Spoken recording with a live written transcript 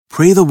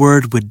Pray the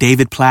Word with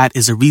David Platt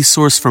is a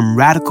resource from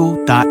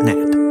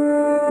radical.net.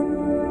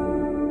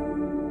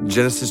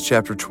 Genesis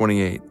chapter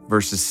 28,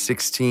 verses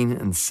 16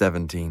 and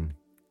 17.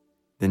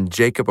 Then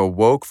Jacob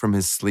awoke from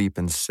his sleep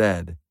and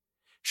said,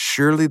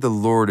 "Surely the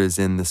Lord is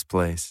in this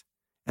place,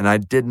 and I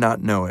did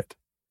not know it."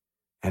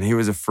 And he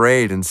was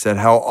afraid and said,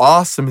 "How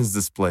awesome is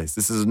this place!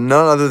 This is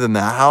none other than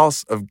the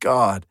house of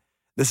God.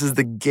 This is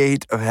the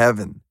gate of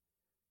heaven."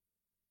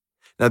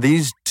 Now,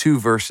 these two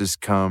verses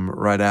come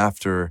right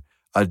after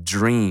a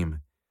dream,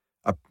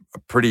 a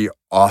pretty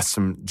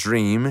awesome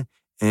dream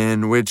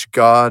in which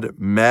God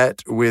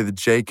met with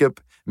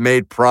Jacob,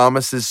 made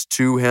promises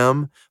to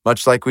him,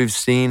 much like we've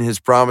seen his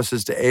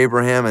promises to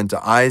Abraham and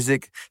to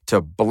Isaac, to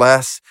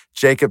bless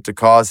Jacob, to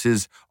cause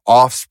his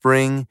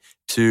offspring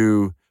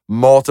to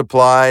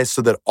multiply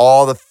so that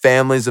all the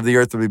families of the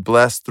earth will be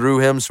blessed through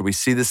him. So we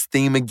see this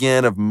theme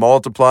again of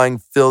multiplying,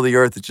 fill the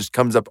earth. It just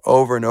comes up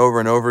over and over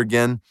and over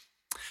again.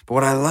 But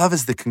what I love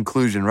is the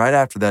conclusion. Right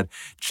after that,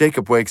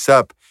 Jacob wakes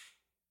up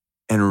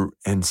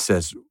and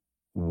says,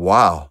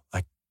 "Wow,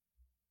 like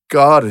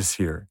God is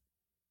here.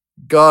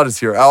 God is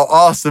here. How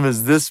awesome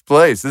is this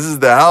place? This is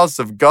the house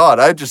of God.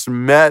 I just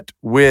met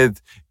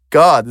with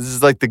God. This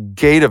is like the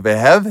gate of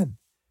heaven."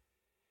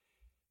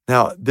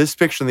 Now, this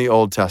picture in the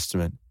Old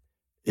Testament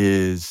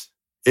is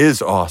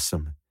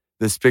awesome.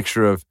 This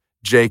picture of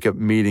Jacob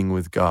meeting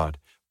with God.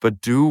 But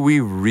do we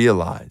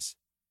realize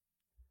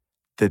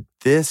that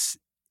this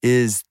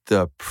is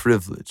the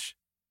privilege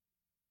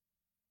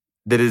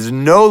that is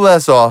no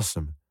less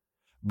awesome,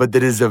 but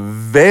that is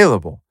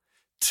available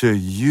to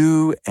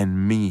you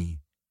and me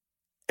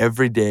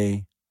every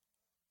day,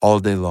 all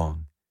day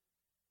long,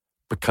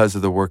 because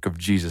of the work of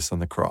Jesus on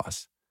the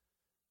cross?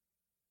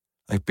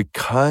 Like,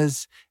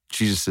 because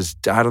Jesus has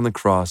died on the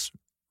cross,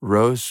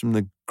 rose from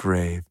the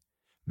grave,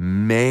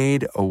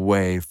 made a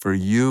way for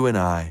you and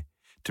I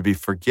to be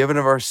forgiven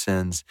of our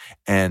sins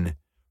and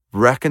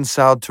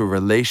reconciled to a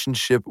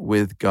relationship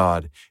with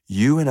God,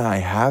 you and I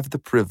have the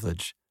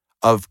privilege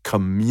of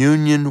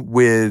communion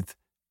with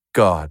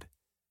God,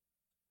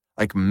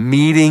 like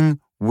meeting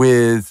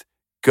with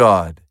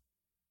God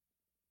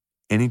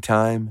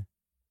anytime,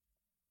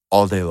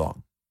 all day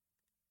long.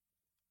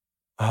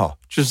 Oh,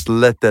 just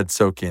let that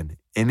soak in.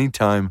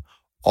 Anytime,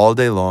 all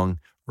day long,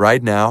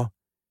 right now,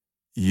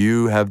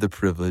 you have the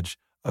privilege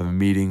of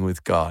meeting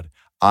with God.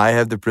 I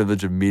have the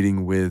privilege of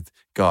meeting with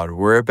God.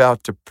 We're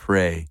about to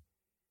pray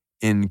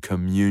in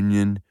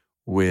communion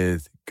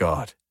with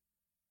God.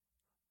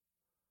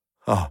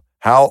 Oh,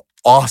 how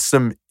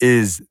awesome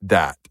is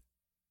that?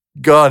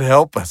 God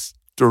help us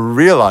to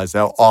realize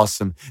how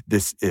awesome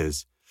this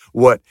is.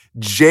 What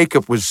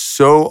Jacob was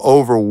so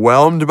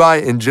overwhelmed by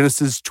in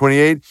Genesis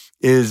 28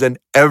 is an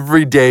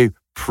everyday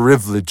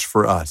privilege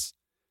for us.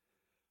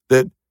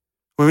 That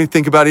when we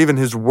think about even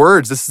his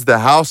words, this is the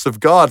house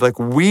of God. Like,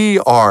 we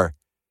are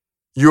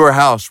your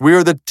house. We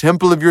are the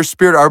temple of your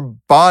spirit. Our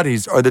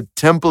bodies are the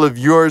temple of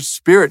your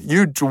spirit.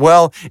 You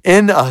dwell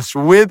in us,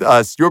 with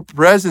us, your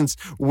presence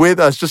with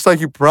us, just like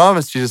you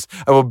promised, Jesus,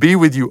 I will be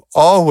with you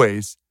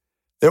always.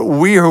 That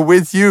we are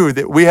with you,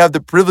 that we have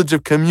the privilege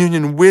of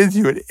communion with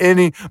you at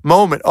any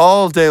moment,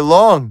 all day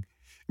long.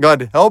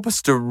 God, help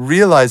us to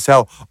realize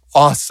how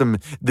awesome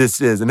this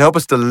is and help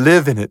us to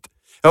live in it.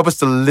 Help us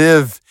to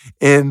live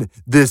in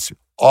this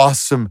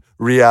awesome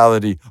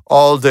reality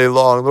all day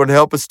long. Lord,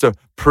 help us to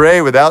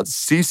pray without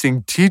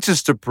ceasing. Teach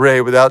us to pray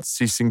without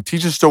ceasing.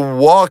 Teach us to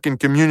walk in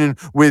communion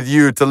with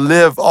you, to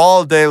live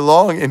all day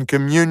long in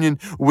communion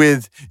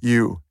with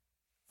you.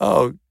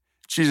 Oh,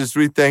 Jesus,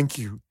 we thank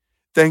you.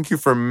 Thank you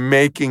for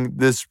making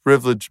this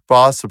privilege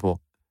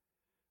possible.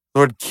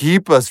 Lord,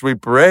 keep us, we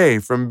pray,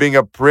 from being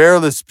a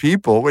prayerless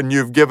people when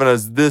you've given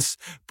us this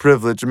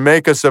privilege.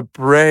 Make us a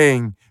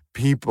praying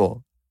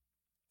people.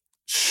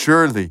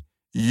 Surely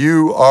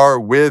you are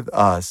with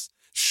us.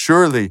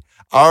 Surely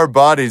our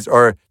bodies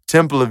are a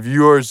temple of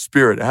your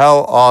spirit. How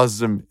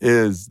awesome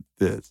is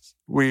this?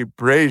 We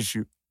praise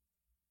you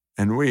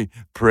and we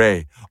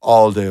pray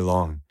all day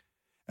long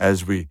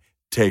as we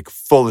take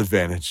full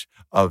advantage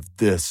of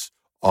this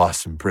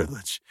awesome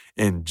privilege.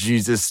 In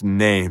Jesus'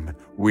 name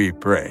we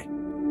pray.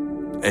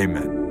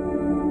 Amen.